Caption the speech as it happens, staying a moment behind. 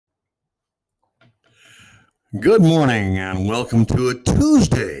Good morning and welcome to a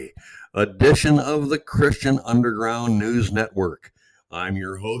Tuesday edition of the Christian Underground News Network. I'm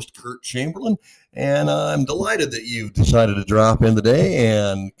your host, Kurt Chamberlain, and I'm delighted that you've decided to drop in today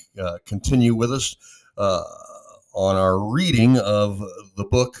and continue with us on our reading of the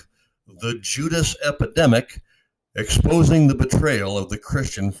book, The Judas Epidemic, Exposing the Betrayal of the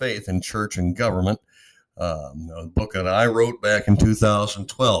Christian Faith in Church and Government. A book that I wrote back in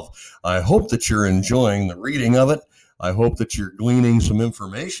 2012. I hope that you're enjoying the reading of it. I hope that you're gleaning some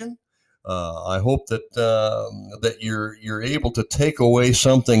information. I hope that you're able to take away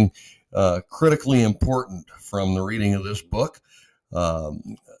something critically important from the reading of this book.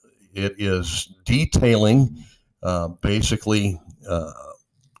 It is detailing basically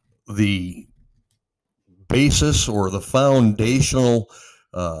the basis or the foundational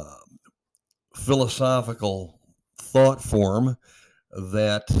philosophical thought form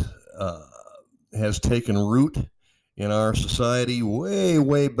that has taken root in our society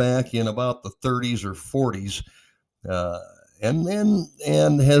way back in about the 30s or 40s,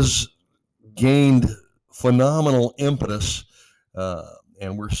 and has gained phenomenal impetus,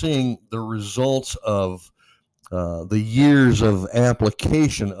 and we're seeing the results of the years of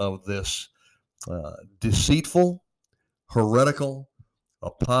application of this deceitful, heretical,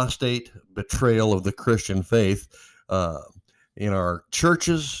 apostate betrayal of the Christian faith in our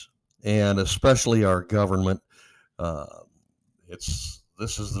churches and especially our government. This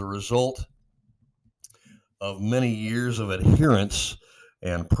is the result of many years of adherence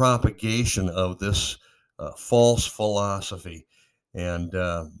and propagation of this false philosophy, and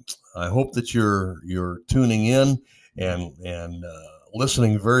I hope that you're tuning in and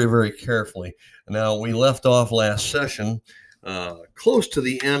listening very carefully. Now, we left off last session close to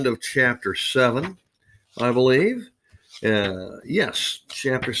the end of chapter 7, I believe. Yes,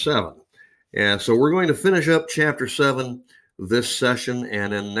 chapter 7. And so we're going to finish up chapter 7 this session,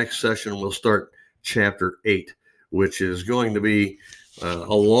 and then next session we'll start chapter 8, which is going to be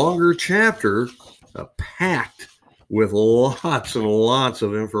a longer chapter packed with lots and lots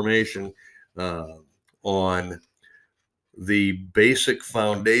of information on the basic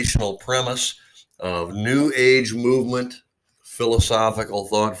foundational premise of New Age movement philosophical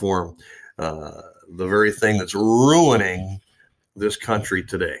thought form, the very thing that's ruining this country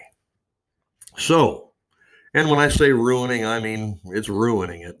today. So, and when I say ruining, I mean it's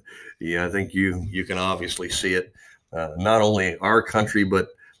ruining it. Yeah, I think you can obviously see it, not only our country, but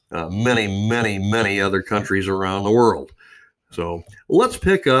many other countries around the world. So let's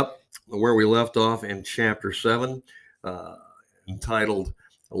pick up where we left off in chapter 7, entitled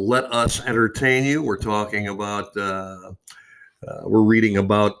 "Let Us Entertain You." We're talking about we're reading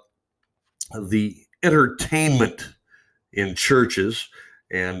about the entertainment in churches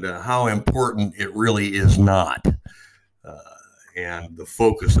and how important it really is not, and the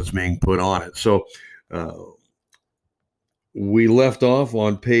focus that's being put on it. So we left off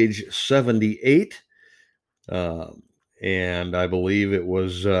on page 78, and I believe it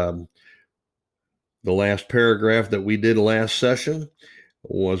was the last paragraph that we did last session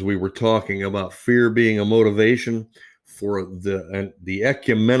was we were talking about fear being a motivation for the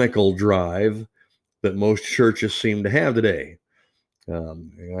ecumenical drive that most churches seem to have today.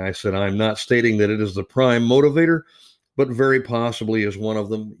 And I said, I'm not stating that it is the prime motivator, but very possibly is one of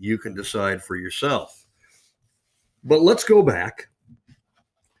them. You can decide for yourself. But let's go back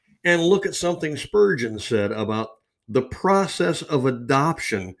and look at something Spurgeon said about the process of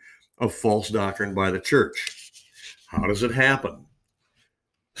adoption of false doctrine by the church. How does it happen?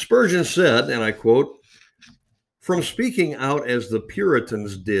 Spurgeon said, and I quote, "From speaking out as the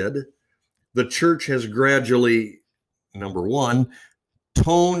Puritans did, the church has gradually, number one,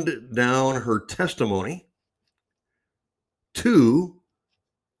 toned down her testimony, 2,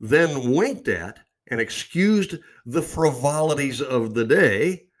 then winked at and excused the frivolities of the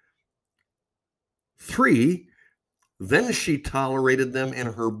day, 3, then she tolerated them in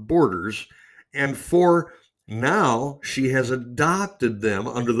her borders, and 4, now she has adopted them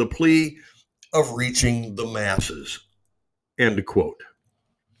under the plea of reaching the masses." End quote.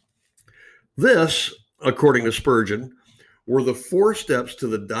 This, according to Spurgeon, were the 4 steps to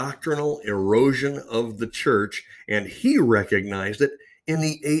the doctrinal erosion of the church, and he recognized it in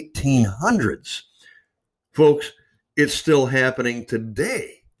the 1800s. Folks, it's still happening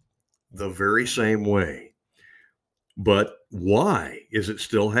today the very same way. But why is it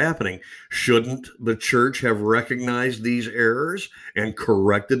still happening? Shouldn't the church have recognized these errors and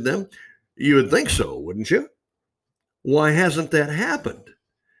corrected them? You would think so, wouldn't you? Why hasn't that happened?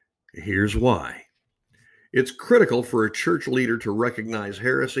 Here's why. It's critical for a church leader to recognize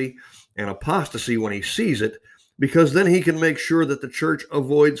heresy and apostasy when he sees it, because then he can make sure that the church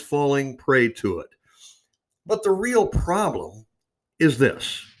avoids falling prey to it. But the real problem is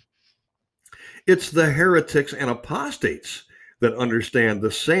this. It's the heretics and apostates that understand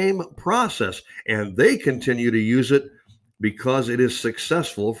the same process, and they continue to use it because it is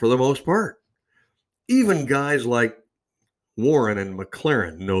successful for the most part. Even guys like Warren and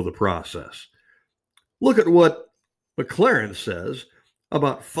McLaren know the process. Look at what McLaren says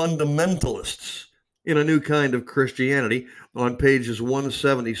about fundamentalists in A New Kind of Christianity on pages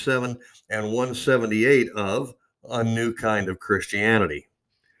 177 and 178 of A New Kind of Christianity.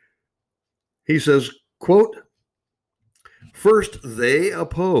 He says, quote, "First, they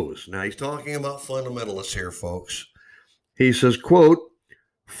oppose." Now, he's talking about fundamentalists here, folks. He says, quote,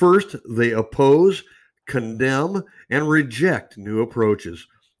 "First, they oppose, condemn, and reject new approaches.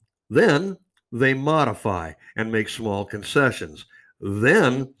 Then, they modify and make small concessions.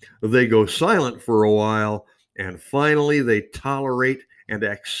 Then, they go silent for a while, and finally, they tolerate and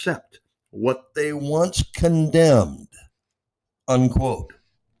accept what they once condemned." Unquote.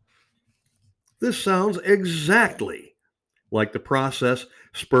 This sounds exactly like the process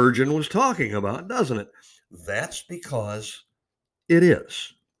Spurgeon was talking about, doesn't it? That's because it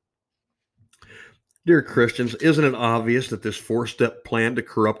is. Dear Christians, isn't it obvious that this four-step plan to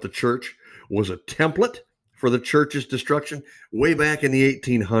corrupt the church was a template for the church's destruction way back in the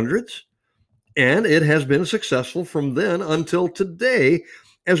 1800s? And it has been successful from then until today,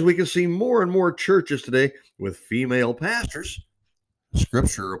 as we can see more and more churches today with female pastors.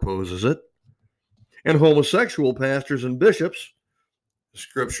 Scripture opposes it. And homosexual pastors and bishops.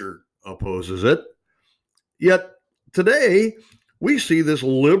 Scripture opposes it. Yet today, we see this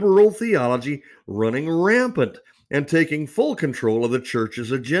liberal theology running rampant and taking full control of the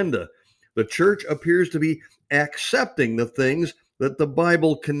church's agenda. The church appears to be accepting the things that the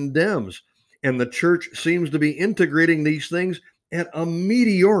Bible condemns, and the church seems to be integrating these things at a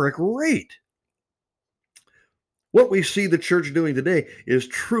meteoric rate. What we see the church doing today is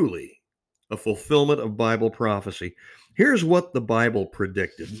truly a fulfillment of Bible prophecy. Here's what the Bible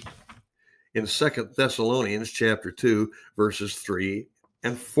predicted in 2 Thessalonians chapter 2, verses 3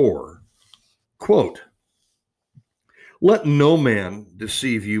 and 4. Quote, "Let no man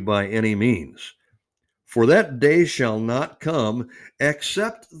deceive you by any means, for that day shall not come,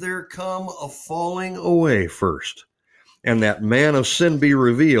 except there come a falling away first, and that man of sin be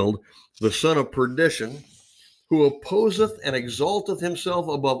revealed, the son of perdition, who opposeth and exalteth himself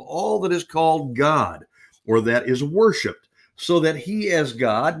above all that is called God, or that is worshipped, so that he as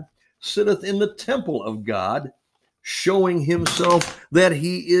God sitteth in the temple of God, showing himself that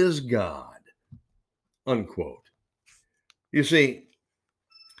he is God." Unquote. You see,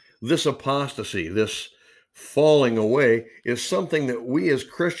 this apostasy, this falling away, is something that we as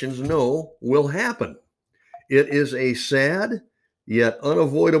Christians know will happen. It is a sad yet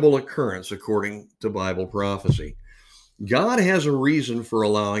unavoidable occurrence according to Bible prophecy. God has a reason for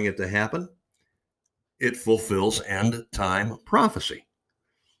allowing it to happen. It fulfills end-time prophecy.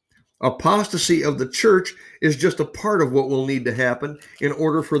 Apostasy of the church is just a part of what will need to happen in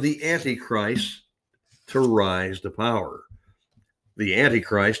order for the Antichrist to rise to power. The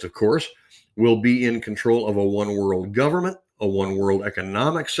Antichrist, of course, will be in control of a one-world government, a one-world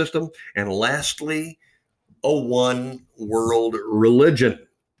economic system, and lastly, a one-world religion.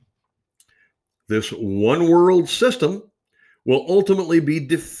 This one-world system will ultimately be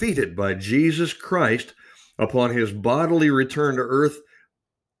defeated by Jesus Christ upon his bodily return to earth,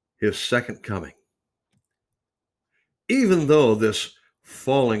 his second coming. Even though this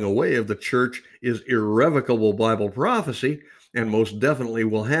falling away of the church is irrevocable Bible prophecy, and most definitely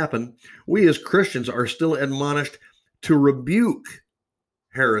will happen, we as Christians are still admonished to rebuke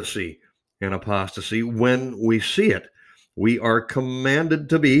heresy and apostasy when we see it. We are commanded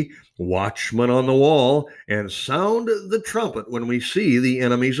to be watchmen on the wall and sound the trumpet when we see the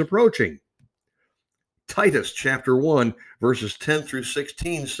enemies approaching. Titus chapter 1, verses 10 through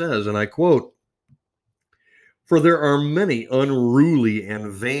 16 says, and I quote, "For there are many unruly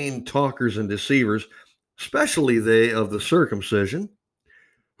and vain talkers and deceivers, especially they of the circumcision,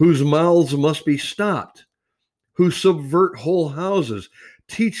 whose mouths must be stopped, who subvert whole houses,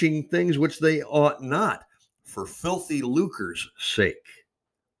 teaching things which they ought not, for filthy lucre's sake.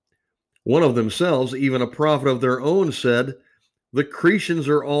 One of themselves, even a prophet of their own, said, The Cretians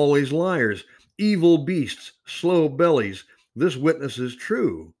are always liars, evil beasts, slow bellies. This witness is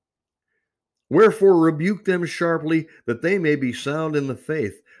true. Wherefore rebuke them sharply, that they may be sound in the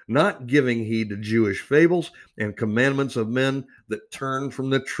faith, not giving heed to Jewish fables and commandments of men that turn from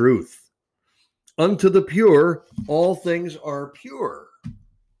the truth." Unto the pure, all things are pure.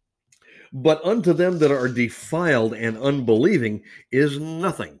 But unto them that are defiled and unbelieving is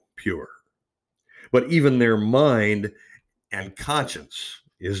nothing pure. But even their mind and conscience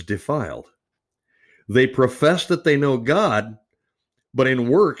is defiled. They profess that they know God, but in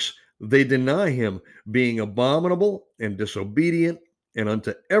works they deny him, being abominable and disobedient, and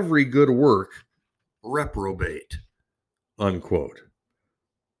unto every good work reprobate. Unquote.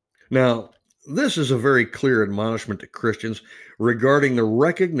 Now, this is a very clear admonishment to Christians regarding the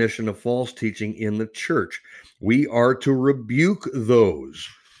recognition of false teaching in the church. We are to rebuke those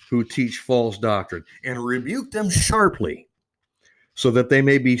who teach false doctrine and rebuke them sharply so that they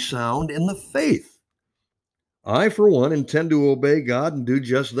may be sound in the faith. I, for one, intend to obey God and do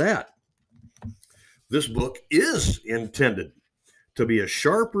just that. This book is intended to be a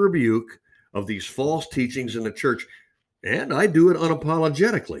sharp rebuke of these false teachings in the church, and I do it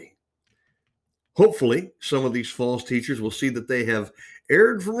unapologetically. Hopefully, some of these false teachers will see that they have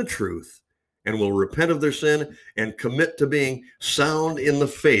erred from the truth and will repent of their sin and commit to being sound in the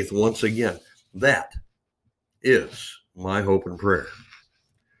faith once again. That is my hope and prayer.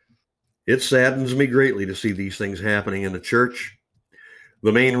 It saddens me greatly to see these things happening in the church.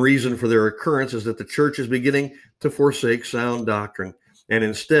 The main reason for their occurrence is that the church is beginning to forsake sound doctrine and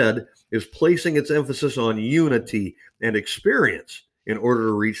instead is placing its emphasis on unity and experience in order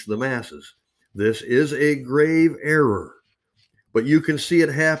to reach the masses. This is a grave error, but you can see it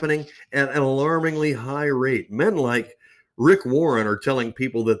happening at an alarmingly high rate. Men like Rick Warren are telling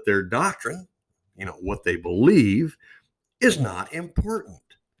people that their doctrine, what they believe, is not important.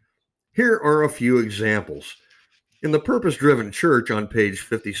 Here are a few examples. In The Purpose-Driven Church on page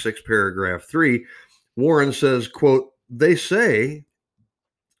 56, paragraph 3, Warren says, quote, "They say,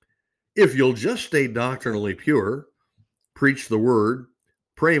 if you'll just stay doctrinally pure, preach the word,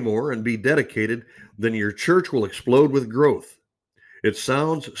 pray more, and be dedicated, then your church will explode with growth. It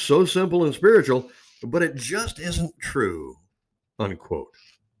sounds so simple and spiritual, but it just isn't true." Unquote.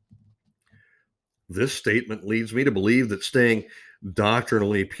 This statement leads me to believe that staying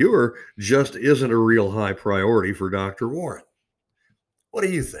doctrinally pure just isn't a real high priority for Dr. Warren. What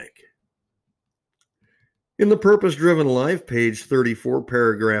do you think? In The Purpose-Driven Life, page 34,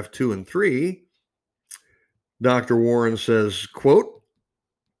 paragraph 2 and 3, Dr. Warren says, quote,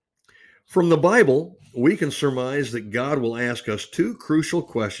 "From the Bible, we can surmise that God will ask us two crucial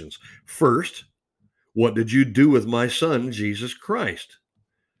questions. First, what did you do with my son, Jesus Christ?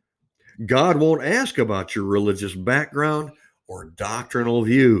 God won't ask about your religious background or doctrinal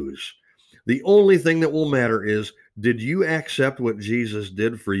views. The only thing that will matter is, did you accept what Jesus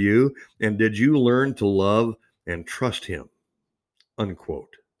did for you, and did you learn to love and trust him?"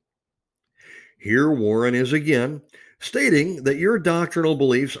 Unquote. Here Warren is again stating that your doctrinal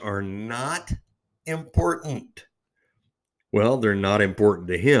beliefs are not important. Well, they're not important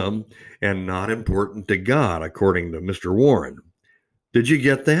to him and not important to God, according to Mr. Warren. Did you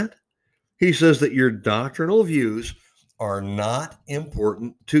get that? He says that your doctrinal views are not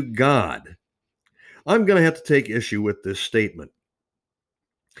important to God. I'm going to have to take issue with this statement.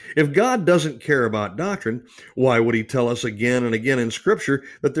 If God doesn't care about doctrine, why would he tell us again and again in Scripture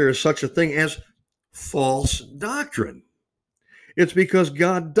that there is such a thing as false doctrine? It's because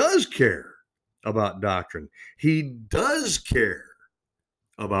God does care about doctrine. He does care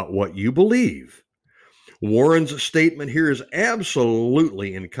about what you believe. Warren's statement here is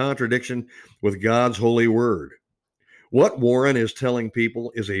absolutely in contradiction with God's holy word. What Warren is telling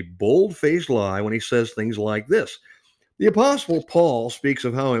people is a bold-faced lie when he says things like this. The Apostle Paul speaks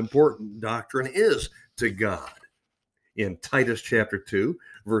of how important doctrine is to God in Titus chapter 2,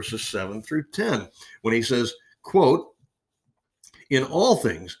 verses 7 through 10, when he says, quote, "In all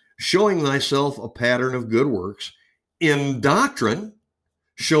things, showing thyself a pattern of good works, in doctrine,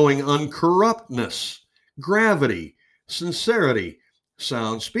 showing uncorruptness, gravity, sincerity,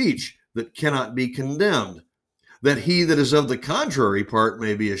 sound speech that cannot be condemned, that he that is of the contrary part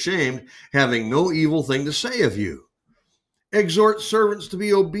may be ashamed, having no evil thing to say of you. Exhort servants to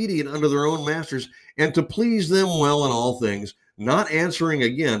be obedient unto their own masters, and to please them well in all things, not answering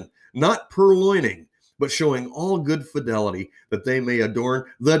again, not purloining, but showing all good fidelity, that they may adorn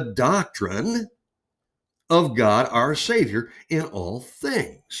the doctrine of God our Savior in all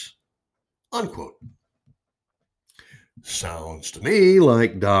things." Unquote. Sounds to me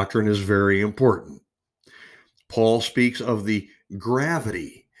like doctrine is very important. Paul speaks of the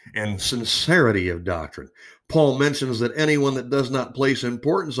gravity and sincerity of doctrine. Paul mentions that anyone that does not place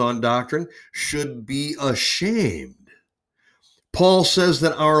importance on doctrine should be ashamed. Paul says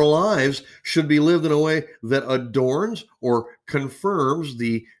that our lives should be lived in a way that adorns or confirms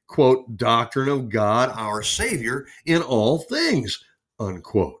the quote, doctrine of God, our Savior, in all things,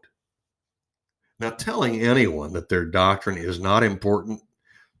 unquote. Now, telling anyone that their doctrine is not important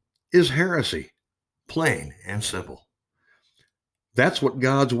is heresy, plain and simple. That's what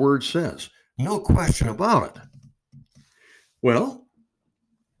God's word says. No question about it. Well,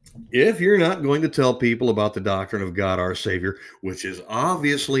 if you're not going to tell people about the doctrine of God our Savior, which is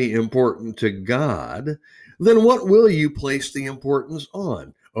obviously important to God, then what will you place the importance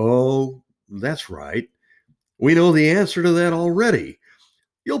on? Oh, that's right. We know the answer to that already.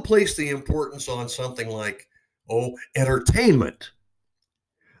 You'll place the importance on something like, entertainment.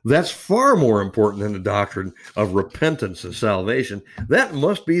 That's far more important than the doctrine of repentance and salvation. That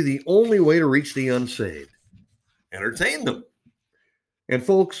must be the only way to reach the unsaved. Entertain them. And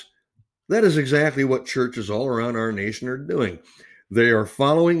folks, that is exactly what churches all around our nation are doing. They are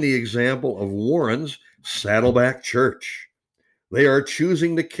following the example of Warren's Saddleback Church. They are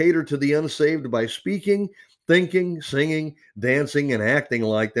choosing to cater to the unsaved by speaking, thinking, singing, dancing, and acting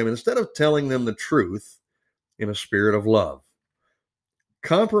like them instead of telling them the truth in a spirit of love.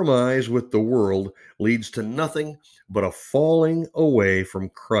 Compromise with the world leads to nothing but a falling away from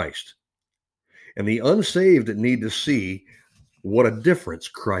Christ. And the unsaved need to see what a difference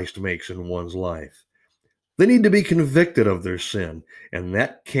Christ makes in one's life. They need to be convicted of their sin, and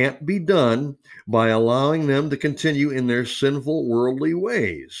that can't be done by allowing them to continue in their sinful worldly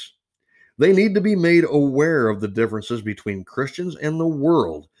ways. They need to be made aware of the differences between Christians and the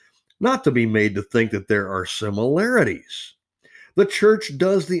world, not to be made to think that there are similarities. The church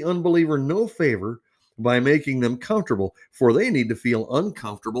does the unbeliever no favor by making them comfortable, for they need to feel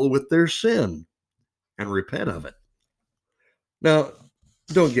uncomfortable with their sin and repent of it. Now,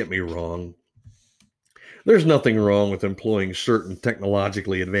 don't get me wrong. There's nothing wrong with employing certain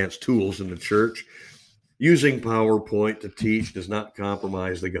technologically advanced tools in the church. Using PowerPoint to teach does not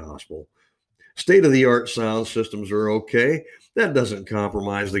compromise the gospel. State-of-the-art sound systems are okay. That doesn't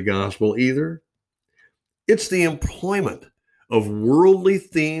compromise the gospel either. It's the employment of worldly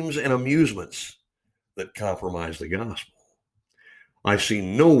themes and amusements that compromise the gospel. I see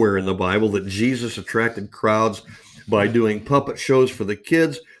nowhere in the Bible that Jesus attracted crowds by doing puppet shows for the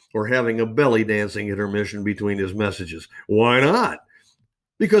kids or having a belly dancing intermission between his messages. Why not?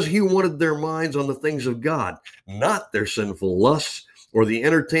 Because he wanted their minds on the things of God, not their sinful lusts or the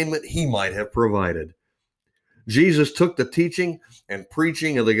entertainment he might have provided. Jesus took the teaching and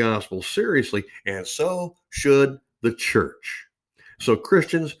preaching of the gospel seriously, and so should the church. So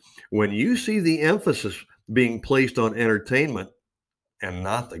Christians, when you see the emphasis being placed on entertainment and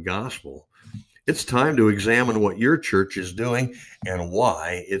not the gospel, it's time to examine what your church is doing and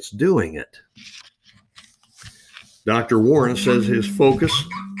why it's doing it. Dr. Warren says his focus,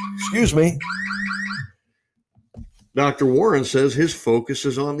 Dr. Warren says his focus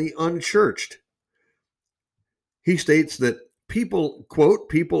is on the unchurched. He states that people, quote,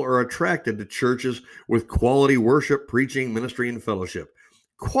 people are attracted to churches with quality worship, preaching, ministry, and fellowship.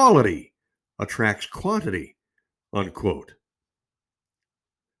 Quality attracts quantity, unquote.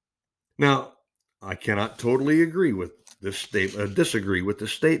 Now, I cannot totally agree with this statement, disagree with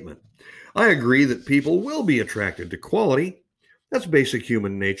this statement. I agree that people will be attracted to quality. That's basic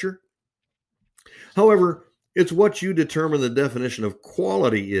human nature. However, it's what you determine the definition of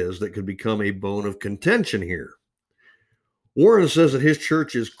quality is that could become a bone of contention here. Warren says that his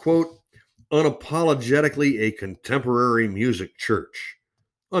church is, quote, unapologetically a contemporary music church,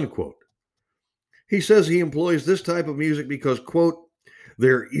 unquote. He says he employs this type of music because, quote,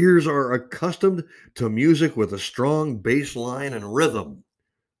 their ears are accustomed to music with a strong bass line and rhythm,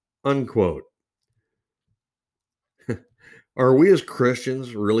 unquote. Are we as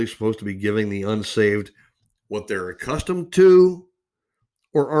Christians really supposed to be giving the unsaved what they're accustomed to,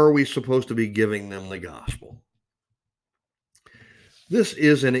 or are we supposed to be giving them the gospel? This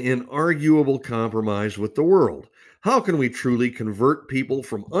is an inarguable compromise with the world. How can we truly convert people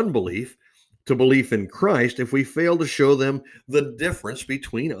from unbelief to belief in Christ if we fail to show them the difference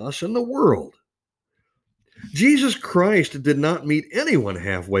between us and the world? Jesus Christ did not meet anyone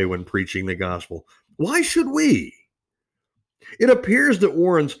halfway when preaching the gospel. Why should we? It appears that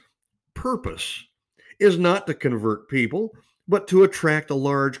Warren's purpose is not to convert people, but to attract a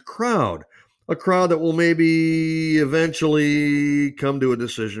large crowd, a crowd that will maybe eventually come to a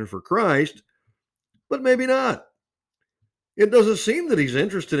decision for Christ, but maybe not. It doesn't seem that he's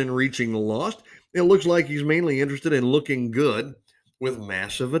interested in reaching the lost. It looks like he's mainly interested in looking good with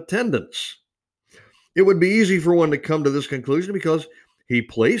massive attendance. It would be easy for one to come to this conclusion because he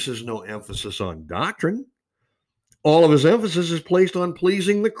places no emphasis on doctrine. All of his emphasis is placed on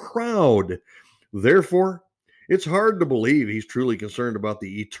pleasing the crowd. Therefore, It's hard to believe he's truly concerned about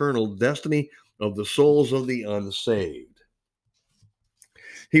the eternal destiny of the souls of the unsaved.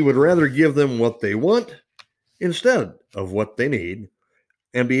 He would rather give them what they want instead of what they need,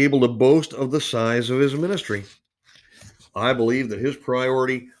 and be able to boast of the size of his ministry. I believe that his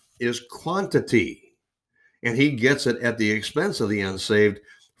priority is quantity, and he gets it at the expense of the unsaved,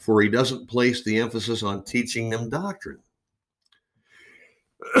 for he doesn't place the emphasis on teaching them doctrine.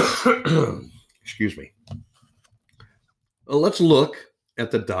 Excuse me. Let's look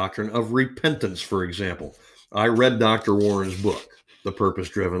at the doctrine of repentance, for example. I read Dr. Warren's book, The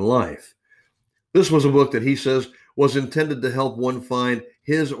Purpose-Driven Life. This was a book that he says was intended to help one find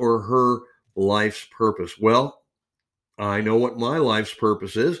his or her life's purpose. Well, I know what my life's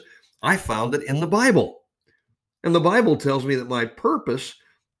purpose is. I found it in the Bible. And the Bible tells me that my purpose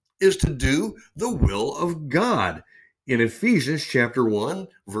is to do the will of God in Ephesians chapter 1,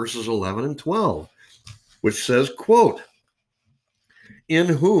 verses 11 and 12, which says, quote, "In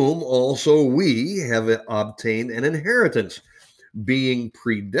whom also we have obtained an inheritance, being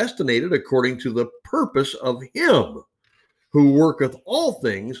predestinated according to the purpose of him who worketh all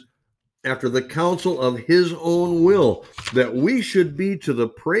things after the counsel of his own will, that we should be to the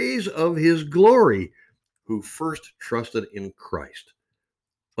praise of his glory, who first trusted in Christ."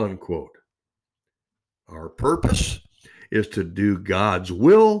 Unquote. Our purpose is to do God's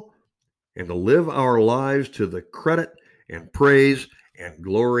will and to live our lives to the credit and praise and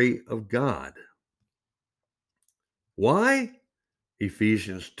glory of God. Why?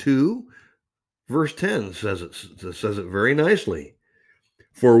 Ephesians 2, verse 10 says it very nicely.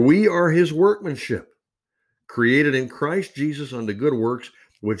 "For we are his workmanship, created in Christ Jesus unto good works,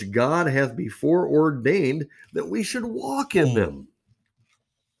 which God hath before ordained that we should walk in them."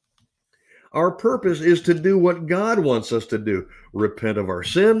 Our purpose is to do what God wants us to do: repent of our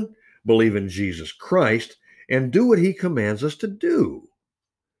sin, believe in Jesus Christ, and do what he commands us to do.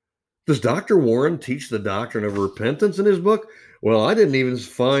 Does Dr. Warren teach the doctrine of repentance in his book? Well, I didn't even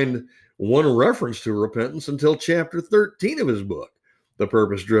find one reference to repentance until chapter 13 of his book, The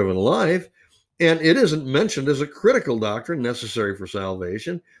Purpose-Driven Life, and it isn't mentioned as a critical doctrine necessary for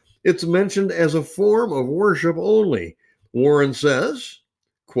salvation. It's mentioned as a form of worship only. Warren says,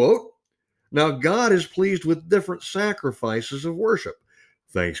 quote, "Now God is pleased with different sacrifices of worship: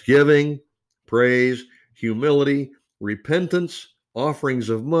 thanksgiving, praise, humility, repentance, offerings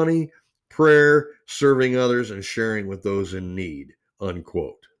of money, prayer, serving others, and sharing with those in need."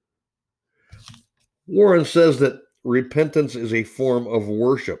 Unquote. Warren says that repentance is a form of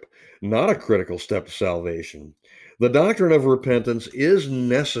worship, not a critical step to salvation. The doctrine of repentance is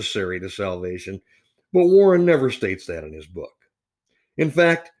necessary to salvation, but Warren never states that in his book. In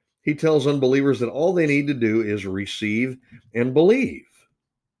fact, he tells unbelievers that all they need to do is receive and believe.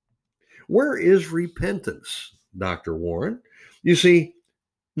 Where is repentance, Dr. Warren? You see,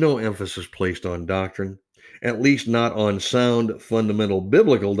 no emphasis placed on doctrine, at least not on sound, fundamental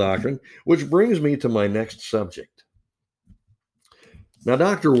biblical doctrine, which brings me to my next subject. Now,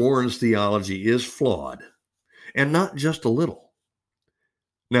 Dr. Warren's theology is flawed, and not just a little.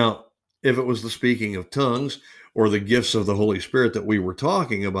 Now, if it was the speaking of tongues or the gifts of the Holy Spirit that we were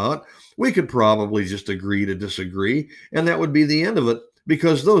talking about, we could probably just agree to disagree, and that would be the end of it,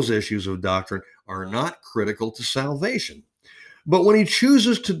 because those issues of doctrine are not critical to salvation. But when he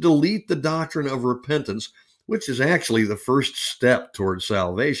chooses to delete the doctrine of repentance, which is actually the first step toward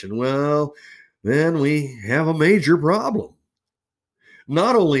salvation, well, then we have a major problem.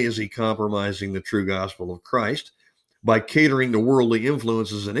 Not only is he compromising the true gospel of Christ by catering to worldly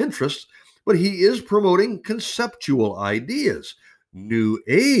influences and interests, but he is promoting conceptual ideas, New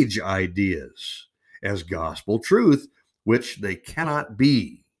Age ideas, as gospel truth, which they cannot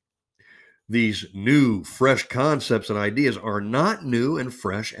be. These new, fresh concepts and ideas are not new and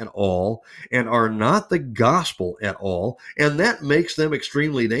fresh at all, and are not the gospel at all, and that makes them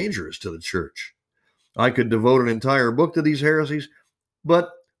extremely dangerous to the church. I could devote an entire book to these heresies, but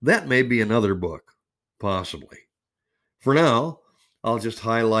that may be another book, possibly. For now, I'll just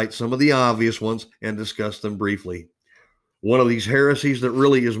highlight some of the obvious ones and discuss them briefly. One of these heresies that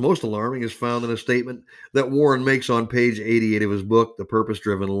really is most alarming is found in a statement that Warren makes on page 88 of his book, The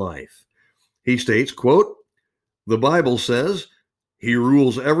Purpose-Driven Life. He states, quote, "The Bible says he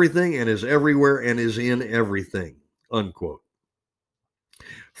rules everything and is everywhere and is in everything," unquote.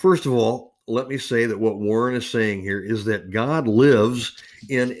 First of all, let me say that what Warren is saying here is that God lives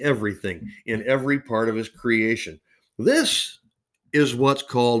in everything, in every part of his creation. This is what's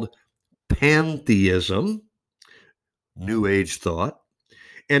called pantheism, New Age thought,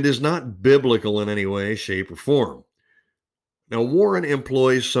 and is not biblical in any way, shape, or form. Now, Warren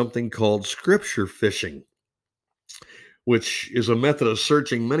employs something called scripture fishing. which is a method of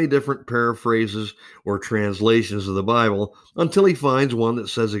searching many different paraphrases or translations of the Bible until he finds one that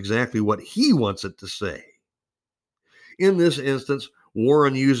says exactly what he wants it to say. In this instance,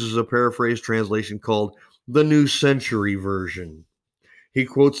 Warren uses a paraphrase translation called the New Century Version. He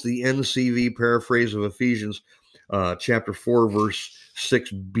quotes the NCV paraphrase of Ephesians chapter 4, verse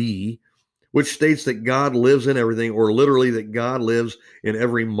 6b, which states that God lives in everything, or literally that God lives in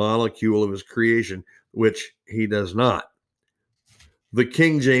every molecule of his creation, which he does not. The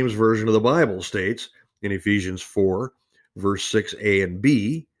King James Version of the Bible states in Ephesians 4, verse 6a and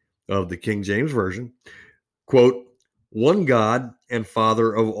b of the King James Version, quote, one God and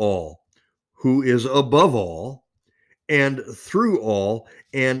Father of all, who is above all, and through all,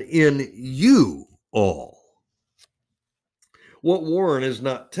 and in you all. What Warren is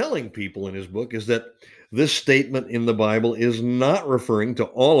not telling people in his book is that this statement in the Bible is not referring to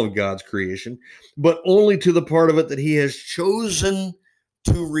all of God's creation, but only to the part of it that he has chosen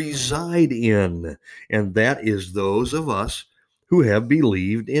to reside in, and that is those of us who have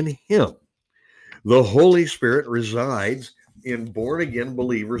believed in him. The Holy Spirit resides in born-again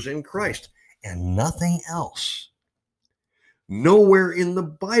believers in Christ, and nothing else. Nowhere in the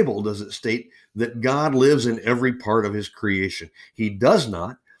Bible does it state that God lives in every part of his creation. He does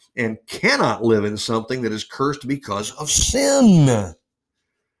not and cannot live in something that is cursed because of sin.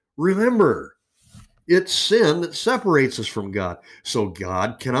 Remember, it's sin that separates us from God. So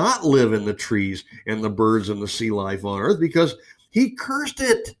God cannot live in the trees and the birds and the sea life on earth because he cursed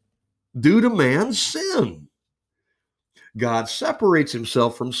it due to man's sin. God separates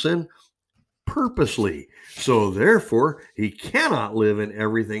himself from sin purposely. So therefore, he cannot live in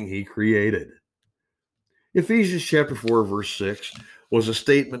everything he created. Ephesians chapter 4, verse 6 was a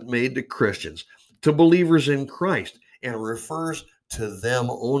statement made to Christians, to believers in Christ, and refers to them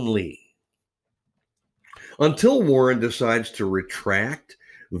only. Until Warren decides to retract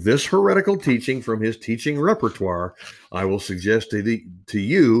this heretical teaching from his teaching repertoire, I will suggest to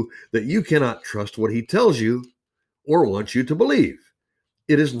you that you cannot trust what he tells you or wants you to believe.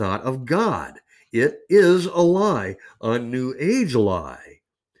 It is not of God. It is a lie, a New Age lie.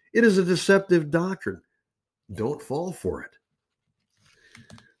 It is a deceptive doctrine. Don't fall for it.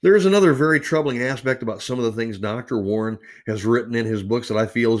 There is another very troubling aspect about some of the things Dr. Warren has written in his books that I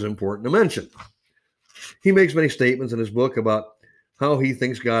feel is important to mention. He makes many statements in his book about how he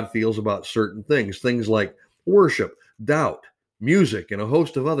thinks God feels about certain things like worship, doubt, music, and a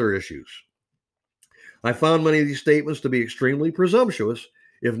host of other issues. I found many of these statements to be extremely presumptuous,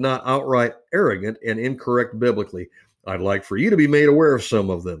 if not outright arrogant and incorrect biblically. I'd like for you to be made aware of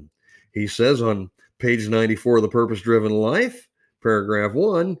some of them. He says on page 94 of The Purpose-Driven Life, paragraph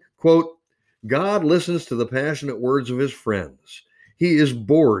 1, quote, God listens to the passionate words of his friends. He is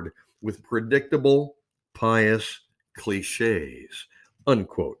bored with predictable, pious cliches,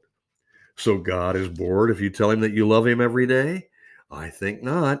 unquote. So God is bored if you tell him that you love him every day? I think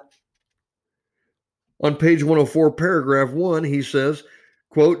not. On page 104, paragraph 1, he says,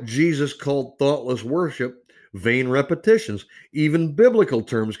 quote, Jesus called thoughtless worship vain repetitions. Even biblical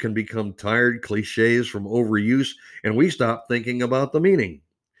terms can become tired cliches from overuse, and we stop thinking about the meaning.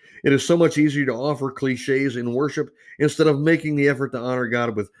 It is so much easier to offer cliches in worship instead of making the effort to honor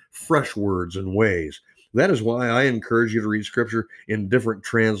God with fresh words and ways. That is why I encourage you to read Scripture in different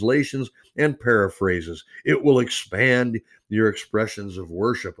translations and paraphrases. It will expand your expressions of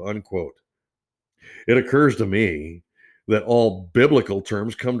worship, unquote. It occurs to me that all biblical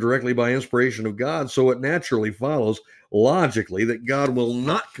terms come directly by inspiration of God, so it naturally follows logically that God will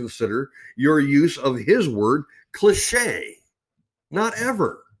not consider your use of his word cliche. Not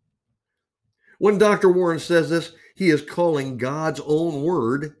ever. When Dr. Warren says this, he is calling God's own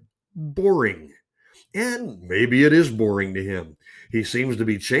word boring. And maybe it is boring to him. He seems to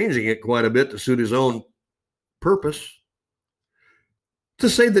be changing it quite a bit to suit his own purpose. To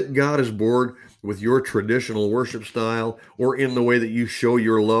say that God is bored with your traditional worship style or in the way that you show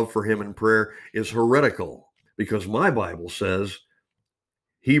your love for him in prayer is heretical, because my Bible says,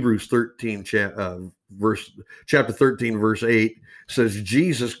 Hebrews 13, chapter 13, verse 8 says,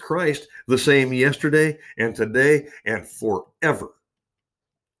 Jesus Christ, the same yesterday and today and forever,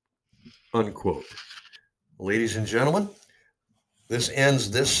 unquote. Ladies and gentlemen, this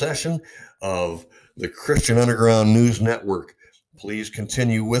ends this session of the Christian Underground News Network. Please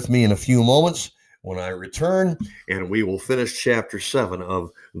continue with me in a few moments when I return, and we will finish chapter 7 of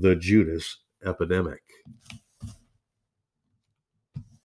the Judas Epidemic.